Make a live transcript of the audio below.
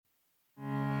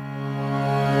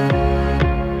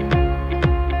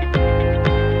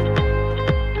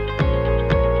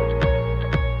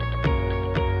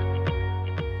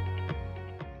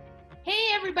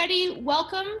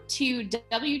to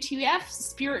WTF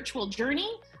Spiritual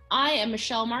Journey. I am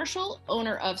Michelle Marshall,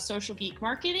 owner of Social Geek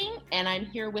Marketing, and I'm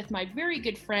here with my very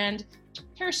good friend,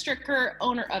 Tara Stricker,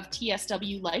 owner of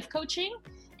TSW Life Coaching.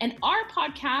 And our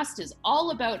podcast is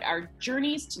all about our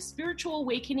journeys to spiritual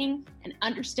awakening and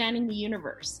understanding the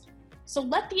universe. So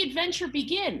let the adventure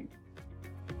begin.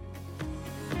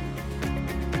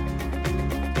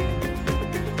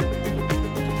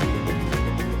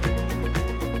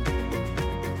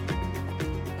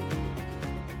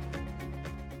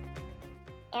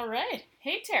 All right.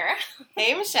 Hey, Tara.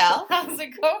 Hey, Michelle. How's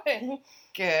it going?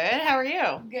 Good. How are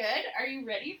you? Good. Are you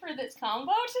ready for this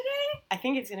combo today? I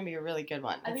think it's going to be a really good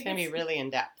one. It's going to be really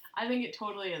in-depth. I think it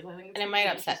totally is. And it might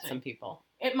upset some people.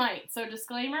 It might. So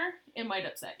disclaimer, it might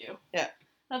upset you. Yeah.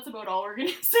 That's about all we're going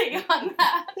to say on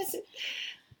that.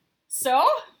 So,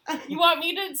 you want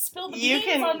me to spill the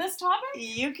beans on this topic?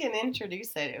 You can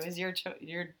introduce it. It was your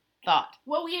thought.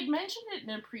 Well, we had mentioned it in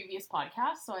a previous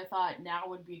podcast, so I thought now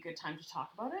would be a good time to talk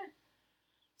about it.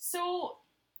 So,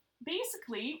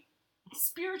 basically,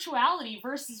 spirituality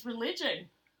versus religion.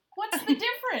 What's the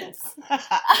difference?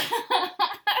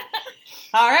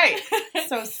 All right.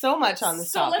 So much on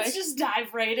this topic. So let's just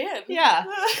dive right in. Yeah.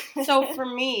 So for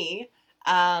me,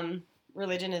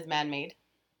 religion is man-made.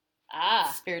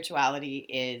 Spirituality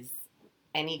is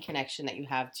any connection that you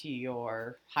have to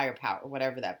your higher power,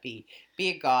 whatever that be. Be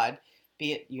it God,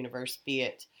 be it universe, be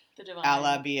it the divine,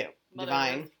 Allah, be it Mother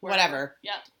divine, Earth, whatever.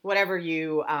 Yeah. Whatever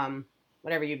you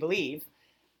believe.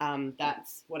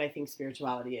 That's what I think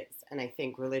spirituality is. And I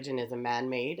think religion is a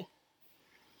man-made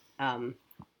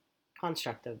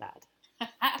construct of that.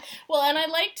 Well, and I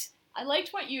liked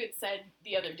what you had said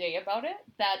the other day about it,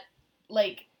 that,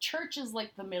 like, church is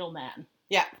like the middleman.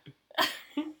 Yeah.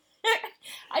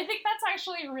 I think that's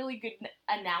actually a really good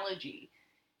analogy.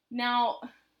 Now,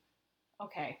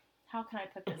 okay, how can I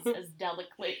put this as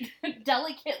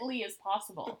delicately as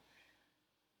possible?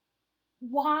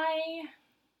 Why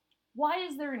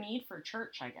is there a need for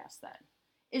church, I guess, then?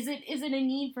 Is it a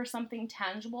need for something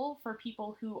tangible for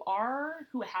people who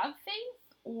have faith,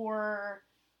 or...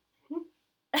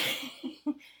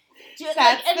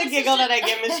 That's the giggle that I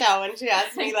give Michelle when she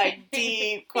asks me, like,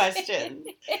 deep questions.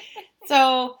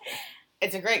 So,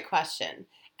 it's a great question.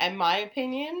 And my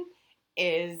opinion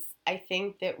is, I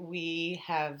think that we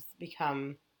have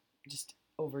become, just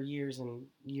over years and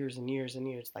years and years and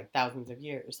years, like thousands of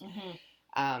years,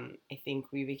 I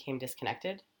think we became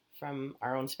disconnected from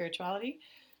our own spirituality,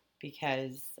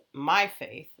 because my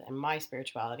faith and my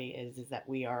spirituality is that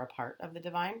we are a part of the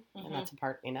divine, and that's a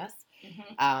part in us.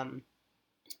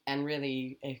 And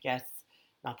really, I guess,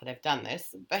 not that I've done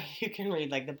this, but you can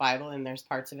read, like, the Bible, and there's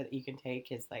parts of it that you can take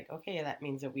as, like, okay, that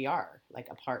means that we are, like,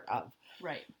 a part of.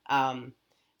 Right.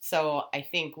 So I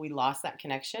think we lost that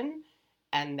connection,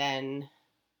 and then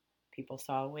people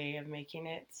saw a way of making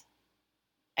it.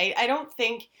 I don't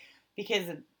think, because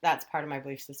that's part of my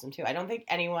belief system, too, I don't think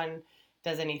anyone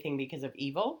does anything because of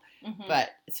evil,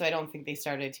 but, so I don't think they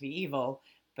started to be evil,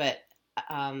 but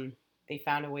they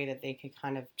found a way that they could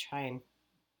kind of try and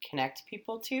connect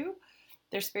people to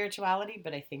their spirituality,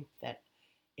 but I think that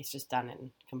it's just done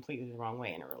in completely the wrong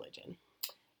way in a religion.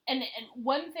 And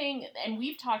one thing, and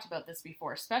we've talked about this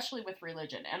before, especially with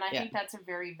religion, and I think that's a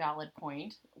very valid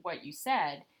point, what you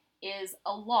said, is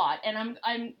a lot,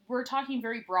 and we're talking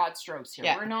very broad strokes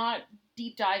here. We're not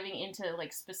deep diving into,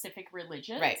 like, specific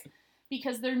religions, right?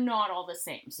 Because they're not all the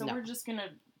same. So we're just going to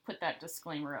put that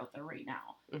disclaimer out there right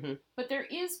now. But there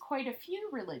is quite a few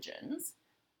religions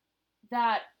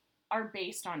that are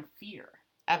based on fear.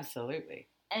 Absolutely.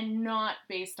 And not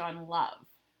based on love.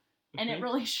 And it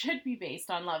really should be based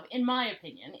on love. In my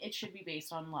opinion, it should be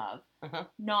based on love,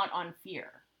 not on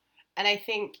fear. And I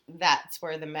think that's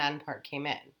where the man part came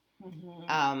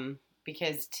in.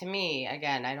 Because to me,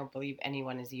 again, I don't believe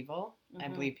anyone is evil. I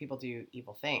believe people do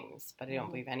evil things, but I don't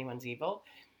believe anyone's evil.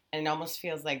 And it almost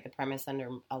feels like the premise under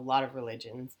a lot of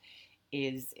religions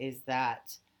is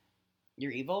that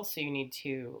you're evil, so you need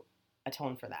to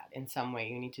atone for that in some way.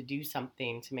 You need to do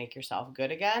something to make yourself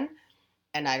good again.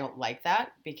 And I don't like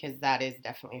that, because that is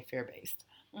definitely fear-based.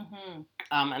 And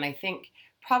I think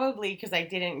probably because I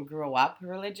didn't grow up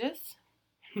religious,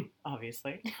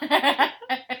 obviously.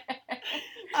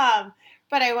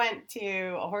 But I went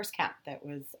to a horse camp that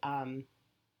was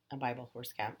a Bible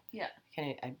horse camp. Yeah.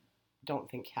 I don't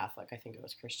think Catholic. I think it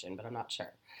was Christian, but I'm not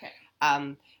sure.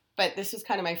 Okay. But this was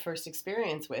kind of my first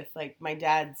experience with, like, my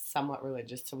dad's somewhat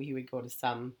religious, so he would go to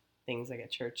some things like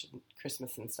at church and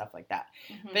Christmas and stuff like that.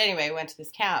 But anyway, I went to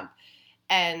this camp,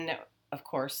 and of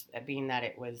course, being that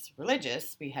it was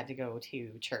religious, we had to go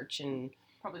to church and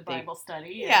probably Bible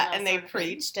study. Yeah, and they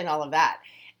preached and all of that.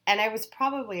 And I was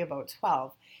probably about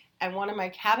 12. And one of my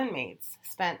cabin mates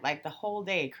spent like the whole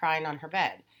day crying on her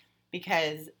bed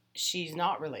because she's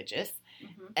not religious.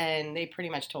 Mm-hmm. And they pretty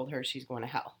much told her she's going to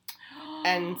hell.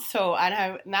 And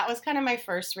that was kind of my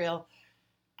first real,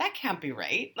 that can't be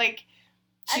right. Like,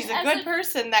 she's a good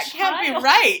person. That can't be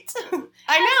right.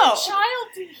 I know. As a child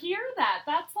to hear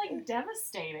that's like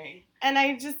devastating.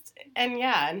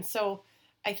 And so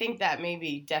I think that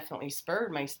maybe definitely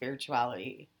spurred my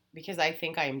spirituality, because I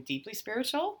think I am deeply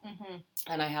spiritual, mm-hmm.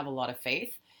 and I have a lot of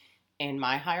faith in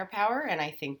my higher power, and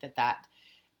I think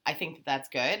that's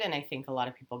good, and I think a lot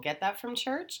of people get that from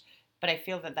church, but I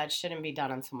feel that shouldn't be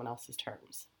done on someone else's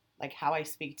terms. Like, how I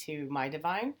speak to my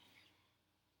divine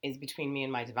is between me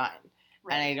and my divine.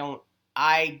 Right. And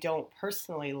I don't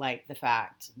personally like the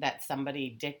fact that somebody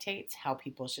dictates how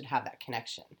people should have that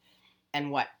connection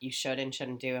and what you should and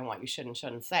shouldn't do and what you should and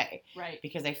shouldn't say. Right.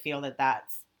 Because I feel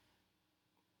that's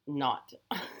not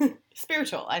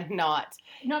spiritual and not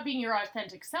being your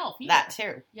authentic self either. That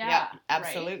too. Yeah,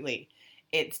 absolutely.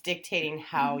 Right. It's dictating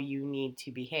how you need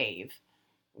to behave,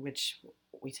 which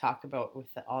we talk about with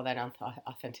all that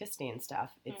authenticity and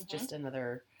stuff. It's mm-hmm. just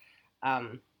another,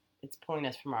 it's pulling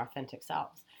us from our authentic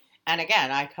selves. And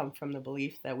again, I come from the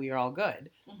belief that we are all good.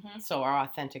 Mm-hmm. So our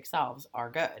authentic selves are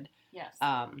good. Yes.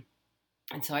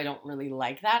 And so I don't really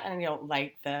like that. And I don't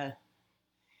like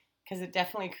because it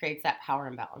definitely creates that power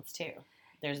imbalance too.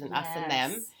 There's an us and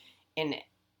them in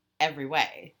every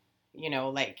way. You know,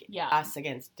 like us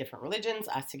against different religions,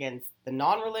 us against the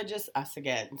non-religious, us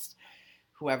against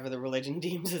whoever the religion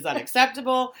deems is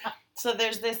unacceptable. So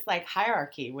there's this like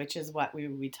hierarchy, which is what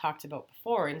we talked about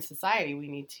before. In society, we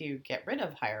need to get rid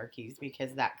of hierarchies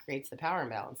because that creates the power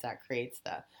imbalance. That creates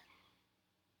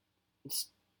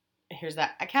here's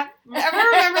that. I can't ever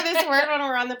remember this word when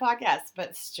we're on the podcast,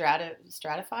 but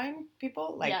stratifying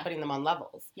people, like putting them on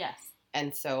levels. Yes.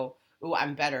 And so,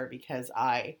 I'm better because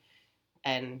so.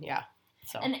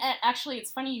 And actually,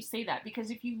 it's funny you say that,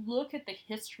 because if you look at the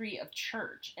history of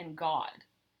church and God,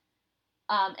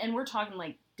 and we're talking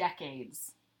like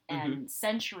decades and mm-hmm.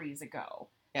 centuries ago,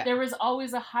 there was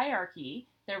always a hierarchy.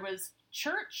 There was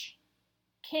church,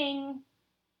 king,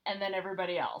 and then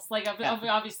everybody else. Like,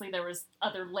 obviously there was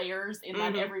other layers in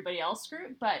that mm-hmm. everybody else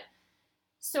group, but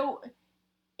so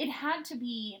it had to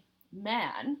be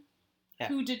man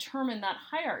who determined that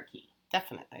hierarchy.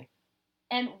 Definitely.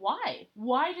 And why?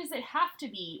 Why does it have to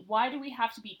be? Why do we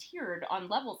have to be tiered on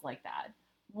levels like that?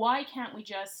 Why can't we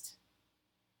just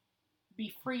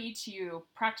be free to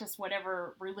practice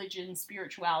whatever religion,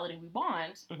 spirituality we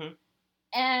want, mm-hmm.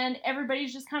 and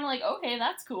everybody's just kind of like, okay,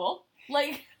 that's cool.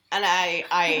 Like, and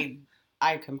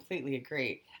I completely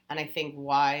agree. And I think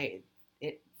why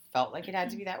it felt like it had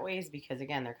to be that way is because,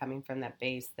 again, they're coming from that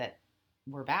base that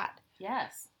we're bad.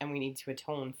 Yes. And we need to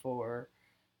atone for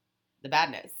the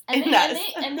badness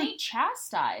and they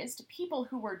chastised people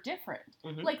who were different.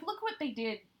 Mm-hmm. Like, look what they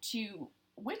did to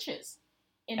witches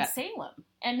in Salem,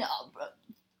 and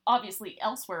obviously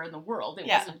elsewhere in the world. It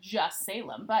wasn't just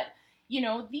Salem, but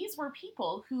these were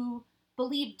people who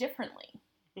believed differently.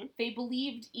 Mm-hmm. They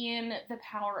believed in the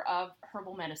power of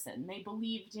herbal medicine. They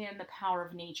believed in the power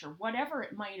of nature, whatever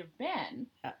it might have been.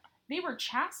 Yeah. They were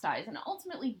chastised and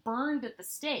ultimately burned at the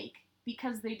stake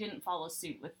because they didn't follow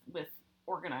suit with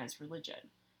organized religion.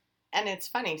 And it's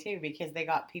funny too, because they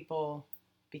got people,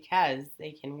 because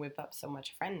they can whip up so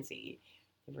much frenzy,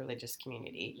 the religious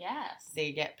community. Yes.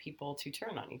 They get people to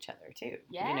turn on each other too.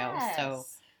 Yes. So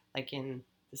like in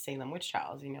the Salem witch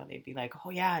trials, they'd be like,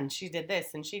 oh yeah, and she did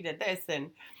this and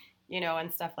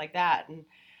and stuff like that. And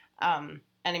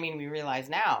I mean, we realize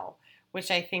now, which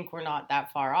I think we're not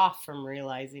that far off from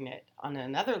realizing it on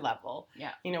another level.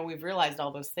 Yeah. We've realized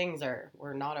all those things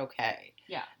were not okay.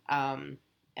 Yeah. And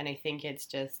I think it's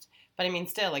just, but I mean,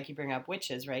 still, like you bring up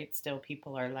witches, right? Still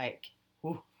people are like,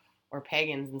 ooh, or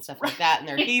pagans and stuff like that, and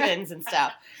they're heathens and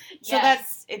stuff. So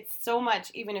it's so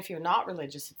much, even if you're not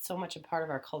religious, it's so much a part of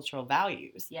our cultural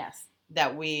values. Yes.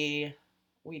 That we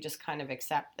just kind of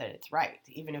accept that it's right,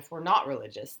 even if we're not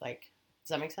religious. Like, does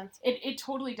that make sense? It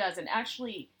totally does. And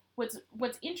actually, what's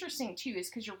interesting too is,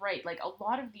 because you're right, like a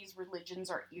lot of these religions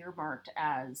are earmarked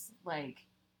as like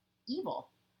evil.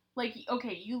 Like,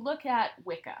 okay, you look at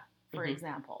Wicca, for mm-hmm.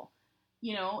 example,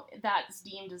 that's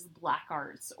deemed as black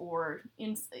arts, or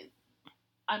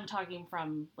I'm talking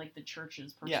from like the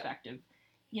church's perspective.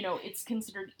 Yeah. It's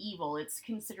considered evil. It's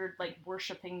considered like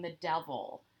worshiping the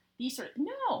devil.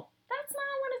 No, that's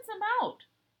not what it's about.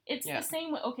 It's the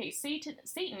same way. Okay,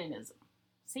 Satanism,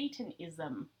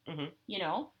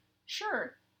 mm-hmm.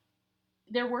 Sure,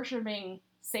 they're worshiping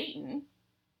Satan,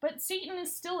 but Satan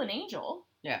is still an angel.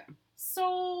 Yeah.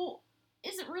 So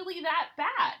is it really that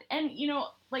bad? And, you know,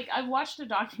 like, I watched a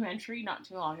documentary not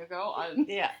too long ago on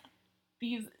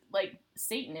these, like,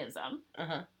 Satanism.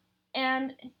 Uh-huh.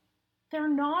 And they're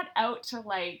not out to,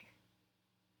 like,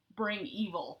 bring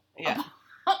evil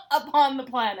upon the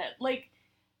planet. Like,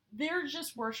 they're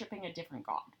just worshiping a different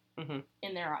god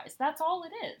in their eyes. That's all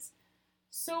it is.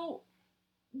 So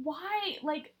why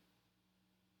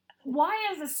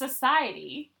as a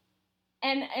society,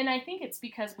 and I think it's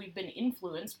because we've been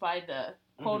influenced by the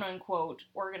quote unquote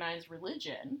organized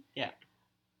religion. Yeah.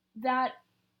 That,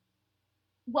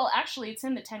 well, actually it's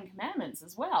in the Ten Commandments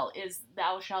as well, is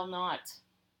thou shalt not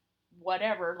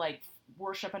whatever, like,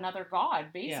 worship another god,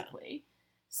 basically. Yeah.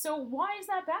 So why is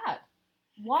that bad?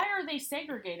 Why are they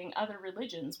segregating other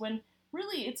religions when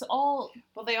really it's all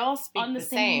they all speak on the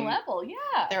same level?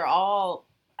 Yeah. They're all,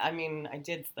 I mean, I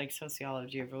did like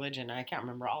sociology of religion and I can't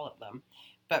remember all of them.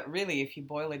 But really, if you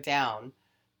boil it down,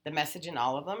 the message in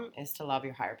all of them is to love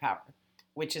your higher power,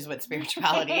 which is what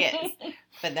spirituality is.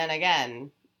 But then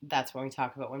again, that's when we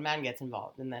talk about when man gets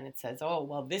involved. And then it says, oh,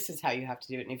 well, this is how you have to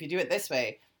do it. And if you do it this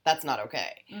way, that's not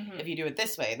okay. If you do it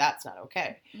this way, that's not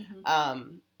okay.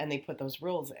 And they put those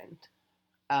rules in.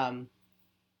 Kind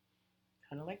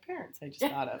of like parents, I just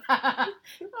thought of.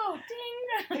 Oh,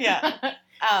 ding! Yeah.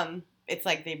 It's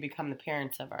like they become the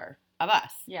parents of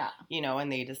us. Yeah. You know,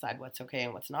 and they decide what's okay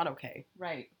and what's not okay.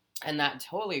 Right. And that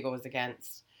totally goes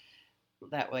against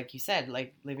that, like you said,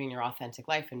 like living your authentic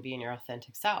life and being your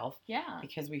authentic self. Yeah.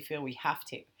 Because we feel we have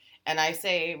to. And I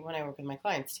say when I work with my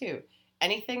clients too,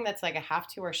 anything that's like a have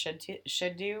to or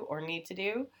should do or need to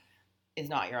do is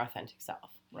not your authentic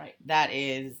self. Right. That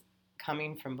is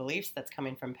coming from beliefs, that's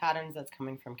coming from patterns, that's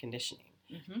coming from conditioning.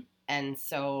 And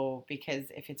so, because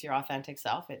if it's your authentic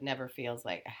self, it never feels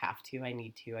like I have to, I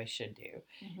need to, I should do.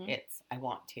 It's I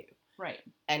want to. Right.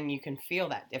 And you can feel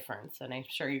that difference, and I'm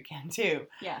sure you can too.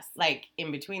 Yes. Like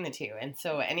in between the two. And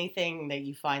so anything that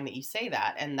you find that you say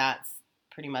that, and that's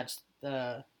pretty much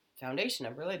the foundation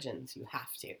of religions, you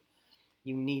have to.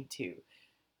 You need to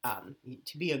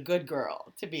be a good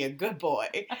girl, to be a good boy.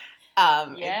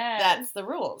 That's the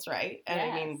rules, right? And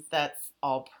I mean, that's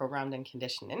all programmed and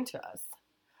conditioned into us.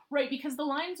 Right, because the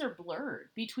lines are blurred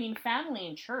between family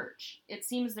and church. It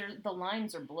seems the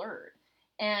lines are blurred.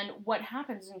 And what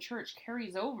happens in church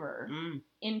carries over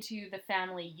into the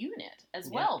family unit as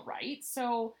well, right?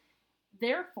 So,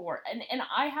 therefore, and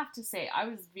I have to say, I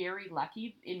was very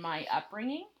lucky in my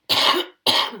upbringing.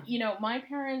 You know, my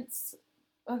parents...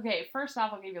 Okay, first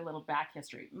off, I'll give you a little back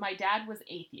history. My dad was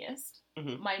atheist.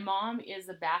 My mom is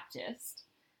a Baptist.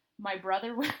 My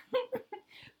brother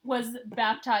was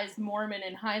baptized Mormon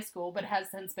in high school, but has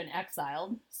since been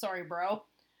exiled. Sorry, bro.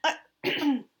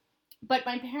 But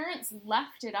my parents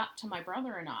left it up to my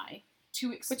brother and I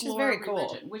to explore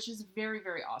religion, which is very,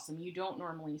 very awesome. You don't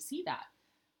normally see that.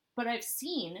 But I've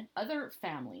seen other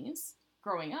families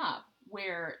growing up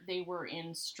where they were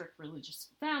in strict religious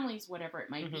families, whatever it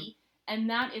might be, and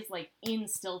that is like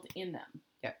instilled in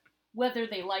them, whether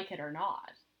they like it or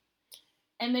not.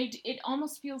 And it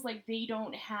almost feels like they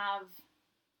don't have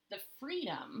the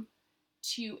freedom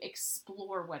to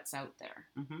explore what's out there.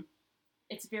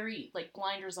 It's very, like,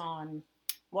 blinders on.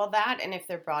 Well, that, and if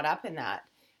they're brought up in that,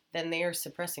 then they are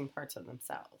suppressing parts of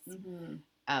themselves.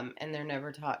 And they're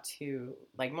never taught to,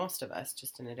 like most of us,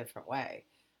 just in a different way,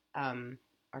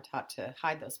 are taught to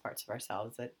hide those parts of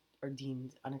ourselves that are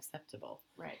deemed unacceptable.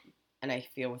 Right. And I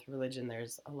feel with religion,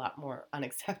 there's a lot more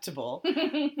unacceptable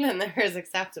than there is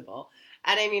acceptable.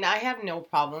 And I mean, I have no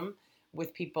problem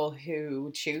with people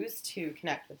who choose to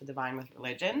connect with the divine with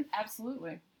religion.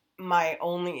 Absolutely. My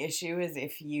only issue is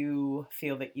if you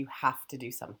feel that you have to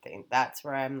do something. That's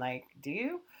where I'm like, do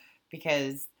you?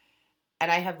 Because,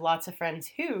 and I have lots of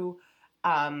friends who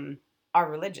are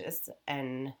religious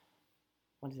and,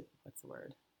 what's the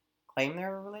word? Claim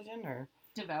they're a religion or?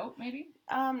 Devout, maybe?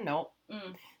 No.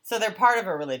 So they're part of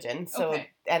a religion. So,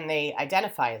 and they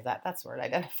identify as that. That's the word,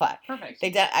 identify. Perfect.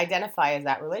 They identify as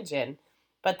that religion,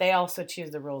 but they also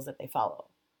choose the rules that they follow,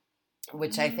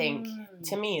 which I think,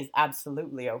 to me, is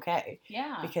absolutely okay.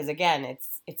 Yeah. Because, again,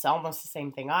 it's almost the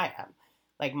same thing I am.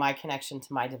 Like, my connection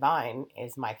to my divine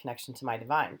is my connection to my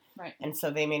divine. Right. And so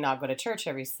they may not go to church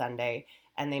every Sunday,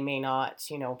 and they may not,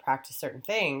 practice certain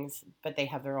things, but they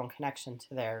have their own connection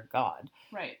to their God.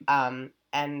 Right.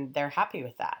 And they're happy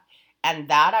with that. And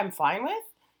that I'm fine with,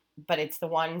 but it's the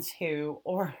ones who,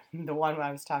 or the one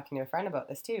I was talking to a friend about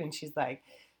this too, and she's like,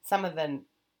 some of the,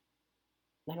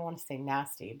 I don't want to say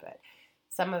nasty, but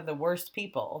some of the worst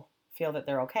people feel that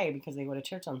they're okay because they go to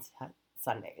church on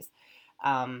Sundays,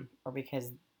 or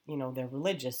because, they're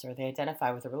religious or they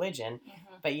identify with a religion,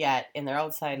 but yet in their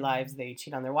outside lives, they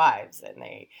cheat on their wives and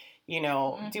they,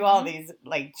 do all these,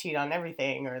 like, cheat on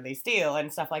everything, or they steal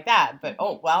and stuff like that. But,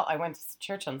 oh, well, I went to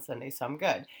church on Sunday, so I'm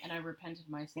good. And I repented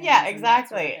my sins. Yeah,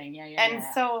 exactly. Sort of thing.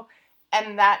 Yeah. So,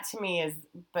 and that to me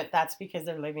but that's because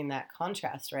they're living that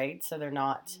contrast, right? So they're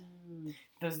not,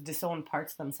 those disowned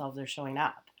parts of themselves are showing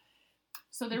up.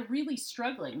 So they're really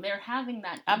struggling. They're having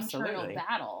that Absolutely. internal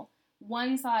battle.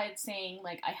 One side saying,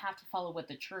 like, I have to follow what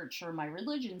the church or my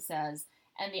religion says,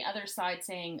 and the other side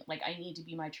saying, like, I need to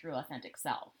be my true, authentic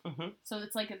self. Mm-hmm. So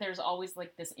it's like there's always,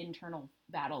 like, this internal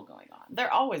battle going on.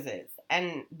 There always is.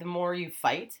 And the more you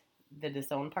fight the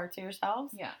disowned parts of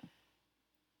yourselves,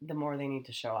 the more they need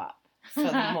to show up. So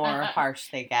the more harsh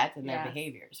they get in their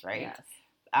behaviors, right? Yes.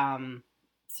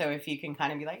 So if you can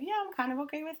kind of be like, yeah, I'm kind of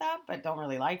okay with that, but don't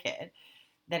really like it,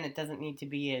 then it doesn't need to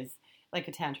be as, like,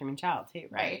 a tantruming child too,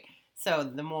 right? So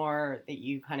the more that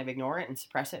you kind of ignore it and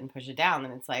suppress it and push it down,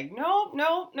 then it's like, no.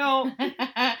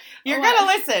 You're going to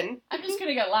listen. I'm just going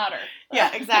to get louder.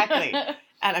 Yeah, exactly.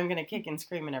 And I'm going to kick and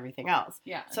scream and everything else.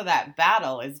 Yeah. So that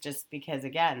battle is just because,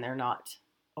 again, they're not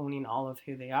owning all of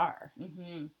who they are.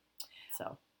 Mm-hmm.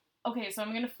 So. Okay, so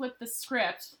I'm going to flip the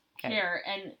script here,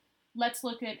 and let's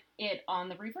look at it on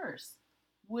the reverse.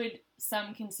 Would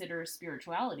some consider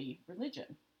spirituality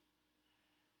religion?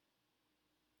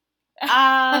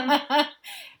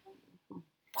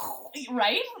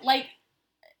 Right? Like,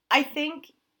 I think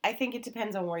it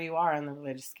depends on where you are on the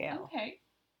religious scale. Okay.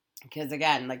 Because,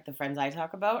 again, like, the friends I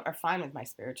talk about are fine with my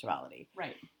spirituality.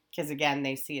 Right. Because, again,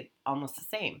 they see it almost the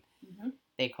same. Mm-hmm.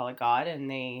 They call it God,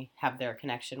 and they have their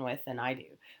connection with, and I do.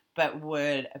 But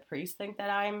would a priest think that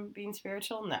I'm being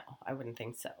spiritual? No, I wouldn't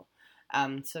think so.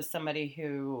 So somebody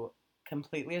who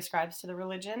completely ascribes to the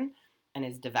religion and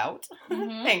is devout,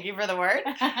 thank you for the word,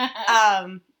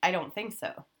 I don't think so.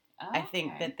 Okay. I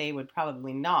think that they would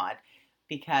probably not,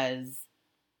 because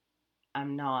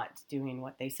I'm not doing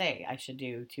what they say I should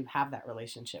do to have that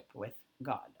relationship with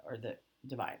God or the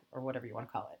divine or whatever you want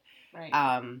to call it.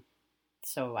 Right.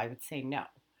 So I would say no.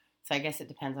 So I guess it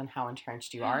depends on how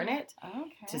entrenched you are in it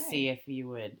to see if you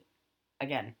would,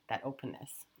 again, that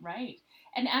openness. Right.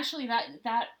 And actually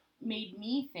that made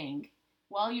me think,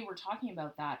 while you were talking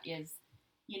about that, is,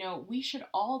 we should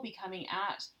all be coming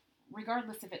at,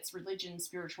 regardless if it's religion,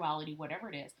 spirituality, whatever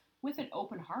it is, with an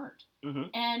open heart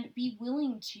and be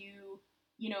willing to,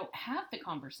 have the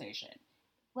conversation.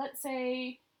 Let's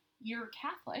say you're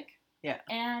Catholic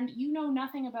and you know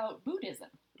nothing about Buddhism.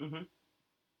 Mm-hmm.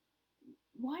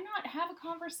 Why not have a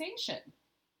conversation?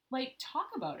 Like, talk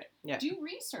about it. Yeah. Do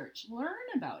research. Learn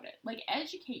about it. Like,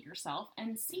 educate yourself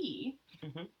and see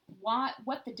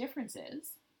what the difference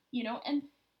is. And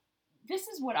this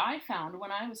is what I found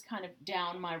when I was kind of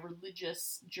down my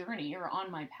religious journey, or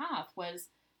on my path, was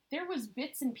there was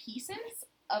bits and pieces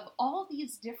of all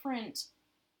these different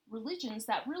religions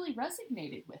that really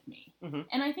resonated with me. Mm-hmm.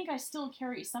 And I think I still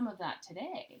carry some of that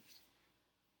today.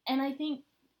 And I think,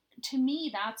 to me,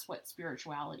 that's what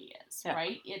spirituality is,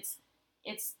 right?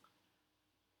 It's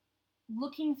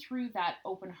looking through that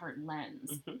open heart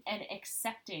lens and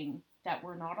accepting that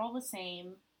we're not all the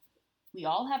same. We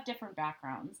all have different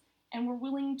backgrounds, and I'm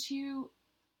willing to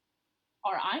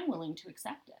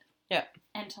accept it. Yeah.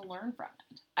 And to learn from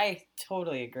it. I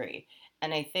totally agree.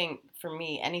 And I think, for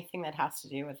me, anything that has to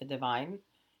do with the divine,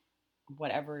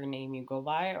 whatever name you go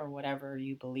by or whatever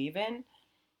you believe in,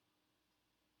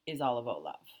 is all about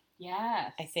love.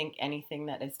 Yes. I think anything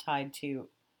that is tied to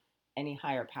any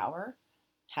higher power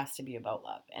has to be about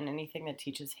love. And anything that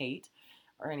teaches hate,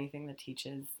 or anything that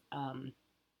teaches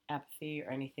apathy, or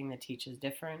anything that teaches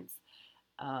difference,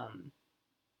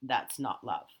 that's not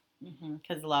love.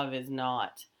 Because love is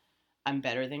not, I'm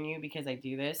better than you because I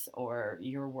do this, or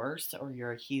you're worse, or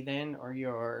you're a heathen, or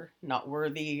you're not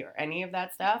worthy, or any of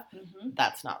that stuff.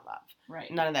 That's not love.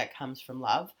 Right. None of that comes from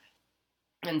love.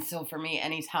 And so for me,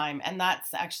 anytime, and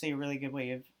that's actually a really good way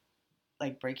of,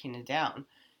 like, breaking it down.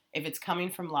 If it's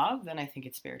coming from love, then I think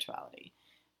it's spirituality.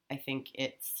 I think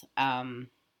it's, no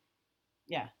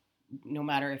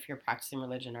matter if you're practicing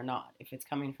religion or not, if it's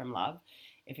coming from love,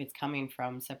 if it's coming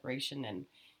from separation and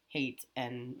hate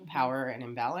and power and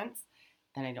imbalance,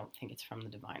 then I don't think it's from the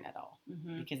divine at all.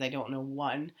 Because I don't know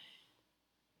one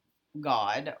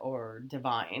God or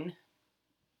divine.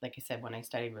 Like I said, when I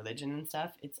studied religion and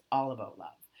stuff, it's all about love.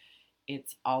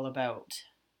 It's all about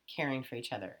caring for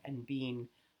each other and being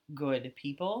good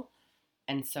people.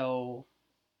 And so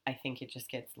I think it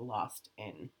just gets lost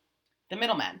in the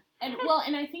middleman. And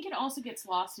I think it also gets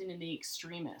lost in the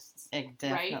extremists.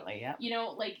 Definitely, right? Yeah.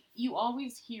 Like, you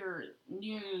always hear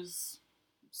news,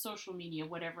 social media,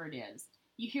 whatever it is.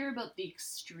 You hear about the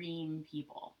extreme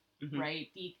people, right?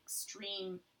 The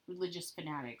extreme religious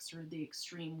fanatics, or the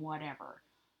extreme whatever.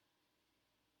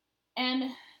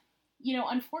 And,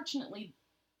 unfortunately,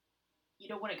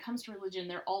 when it comes to religion,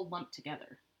 they're all lumped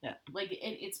together. Yeah. Like,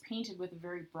 it's painted with a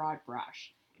very broad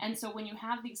brush. And so when you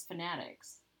have these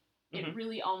fanatics, it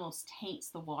really almost taints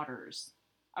the waters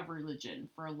of religion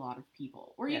for a lot of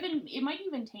people. Or even, it might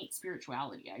even taint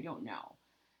spirituality. I don't know.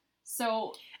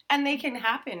 So... And they can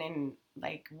happen in,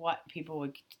 like, what people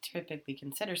would typically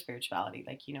consider spirituality.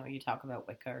 Like, you talk about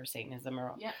Wicca or Satanism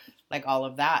or, like, all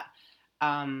of that.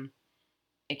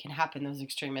 It can happen, those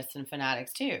extremists and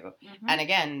fanatics, too. Mm-hmm. And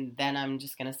again, then I'm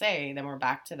just going to say, then we're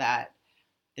back to that.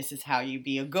 This is how you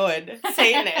be a good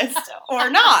Satanist or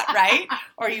not, right?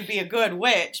 Or you be a good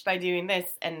witch by doing this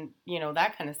and,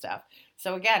 that kind of stuff.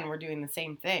 So, again, we're doing the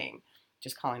same thing,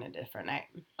 just calling it a different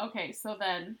name. Okay, so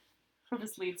then...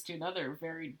 This leads to another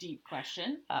very deep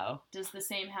question. Oh. Does the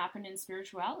same happen in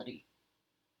spirituality?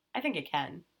 I think it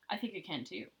can. I think it can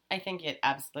too. I think it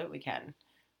absolutely can.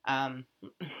 I'm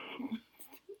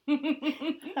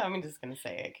just going to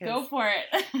say it. Go for it.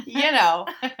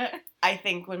 I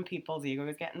think when people's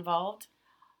egos get involved,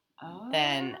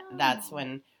 then that's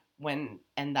when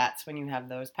that's when you have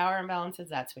those power imbalances.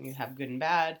 That's when you have good and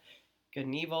bad, good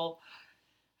and evil.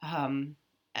 And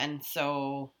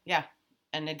so, yeah.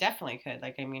 And it definitely could.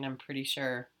 Like, I'm pretty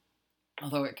sure,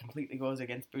 although it completely goes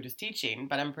against Buddhist teaching,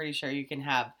 but I'm pretty sure you can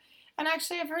have, and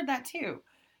actually I've heard that too,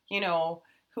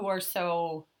 who are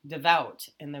so devout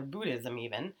in their Buddhism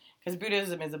even, because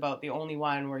Buddhism is about the only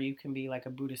one where you can be like a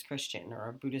Buddhist Christian or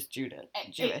a Buddhist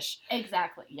Jewish.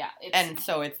 Exactly, yeah. And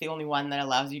so it's the only one that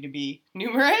allows you to be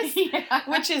numerous,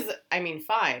 which is,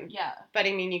 fine. Yeah. But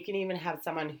you can even have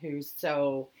someone who's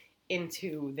so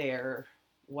into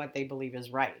what they believe is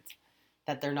right,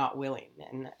 that they're not willing.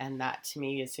 And that, to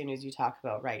me, as soon as you talk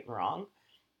about right and wrong,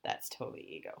 that's totally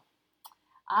ego.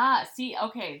 See,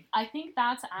 okay. I think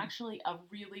that's actually a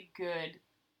really good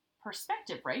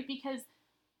perspective, right? Because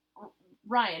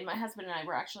Ryan, my husband, and I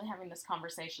were actually having this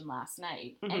conversation last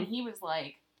night, and he was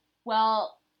like,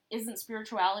 well, isn't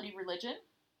spirituality religion?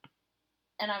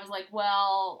 And I was like,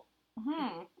 well,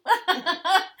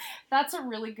 that's a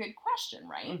really good question,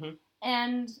 right?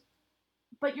 Mm-hmm.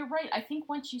 But you're right. I think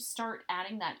once you start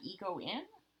adding that ego in,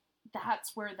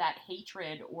 that's where that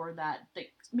hatred or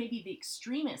maybe the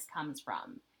extremist comes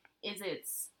from. Is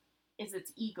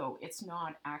its ego? It's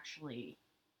not actually.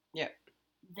 Yeah.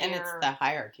 And it's the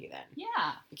hierarchy then.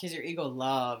 Yeah. Because your ego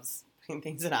loves putting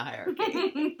things in a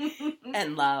hierarchy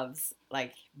and loves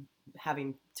like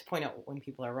having to point out when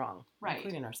people are wrong, right,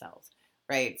 including ourselves,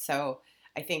 right? So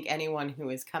I think anyone who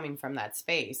is coming from that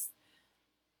space,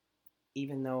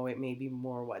 even though it may be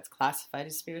more what's classified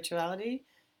as spirituality,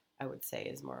 I would say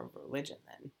is more of religion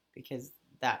then, because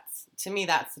to me,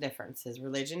 that's the difference. Is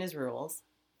religion is rules,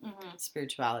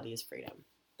 spirituality is freedom.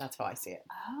 That's how I see it.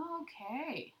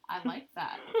 Okay, I like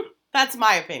that. That's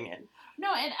my opinion.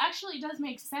 No, it actually does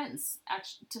make sense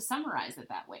to summarize it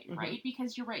that way, right?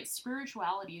 Because you're right,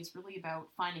 spirituality is really about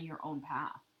finding your own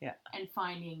path. Yeah. And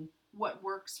finding what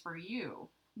works for you,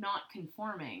 not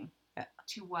conforming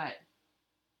to what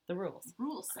the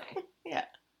rules say. Yeah.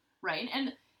 Right?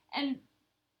 And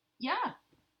yeah.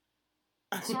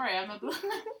 Sorry, I'm a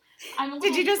little,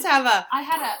 Did you just have I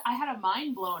had a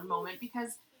mind blown moment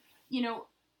because,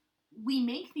 we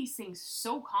make these things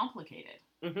so complicated,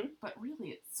 but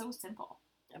really it's so simple.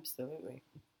 Absolutely.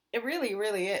 It really,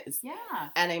 really is. Yeah.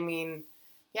 And I mean,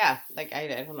 yeah, like I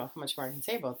don't know how much more I can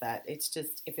say about that. It's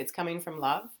just, if it's coming from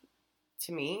love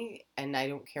to me, and I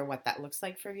don't care what that looks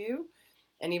like for you,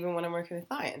 and even when I'm working with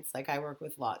clients, like I work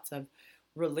with lots of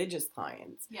religious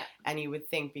clients. Yeah. And you would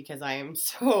think because I am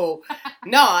so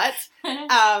not,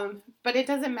 but it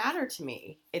doesn't matter to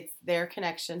me. It's their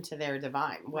connection to their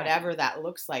divine, whatever that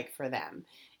looks like for them.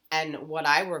 And what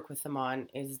I work with them on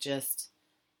is just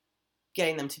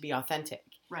getting them to be authentic.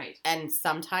 Right. And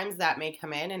sometimes that may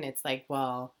come in and it's like,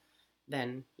 well,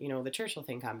 then, the church will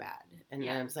think I'm bad. And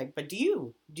then it's like, but do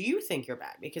you think you're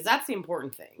bad? Because that's the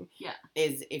important thing. Yeah.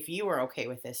 Is if you are okay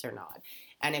with this or not.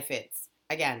 And if it's,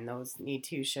 again, those need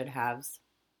to, should haves,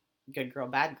 good girl,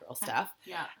 bad girl stuff.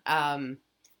 Yeah.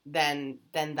 Then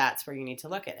that's where you need to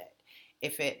look at it.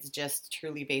 If it's just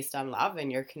truly based on love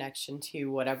and your connection to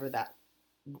whatever that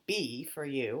be for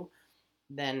you,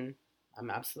 then I'm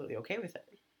absolutely okay with it.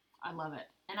 I love it.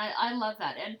 And I love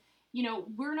that. And,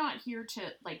 we're not here to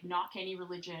like knock any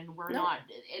religion. We're not,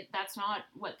 that's not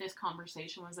what this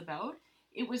conversation was about.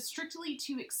 It was strictly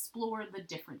to explore the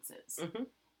differences.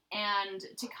 And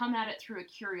to come at it through a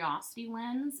curiosity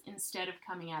lens instead of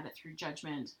coming at it through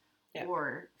judgment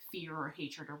or fear or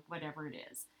hatred or whatever it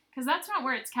is. Because that's not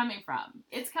where it's coming from.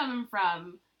 It's coming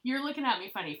from, you're looking at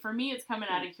me funny. For me, it's coming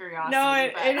out of curiosity. No,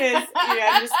 it is.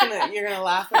 Yeah, you're going to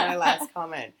laugh at my last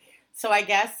comment. So I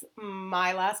guess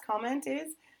my last comment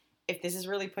is, if this has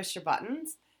really pushed your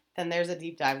buttons, then there's a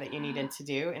deep dive that you need to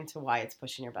do into why it's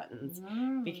pushing your buttons.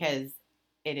 Because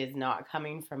it is not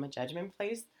coming from a judgment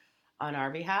place on our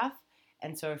behalf.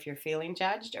 And so if you're feeling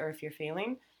judged or if you're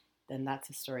feeling, then that's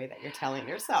a story that you're telling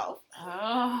yourself.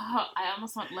 Oh, I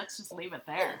almost want, let's just leave it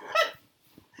there.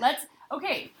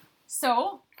 Okay,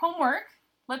 so homework,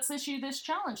 let's issue this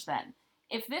challenge then.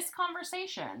 If this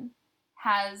conversation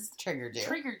has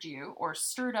triggered you or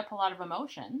stirred up a lot of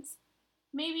emotions,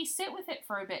 maybe sit with it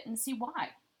for a bit and see why.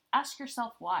 Ask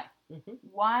yourself why. Mm-hmm.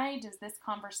 Why does this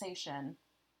conversation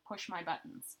push my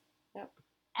buttons? Yep.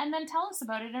 And then tell us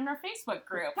about it in our Facebook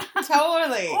group.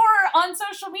 Totally. Or on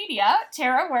social media.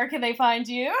 Tara, where can they find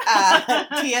you?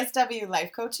 TSW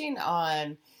Life Coaching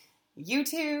on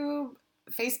YouTube,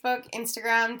 Facebook,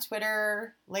 Instagram,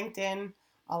 Twitter, LinkedIn,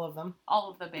 all of them.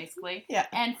 All of them, basically. Yeah.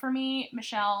 And for me,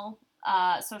 Michelle,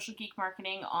 Social Geek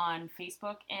Marketing on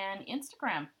Facebook and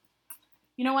Instagram.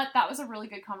 You know what? That was a really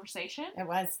good conversation. It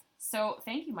was. So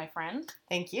thank you, my friend.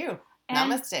 Thank you.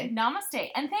 And namaste.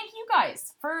 Namaste. And thank you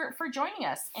guys for joining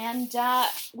us. And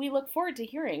we look forward to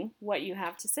hearing what you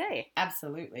have to say.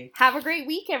 Absolutely. Have a great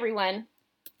week, everyone.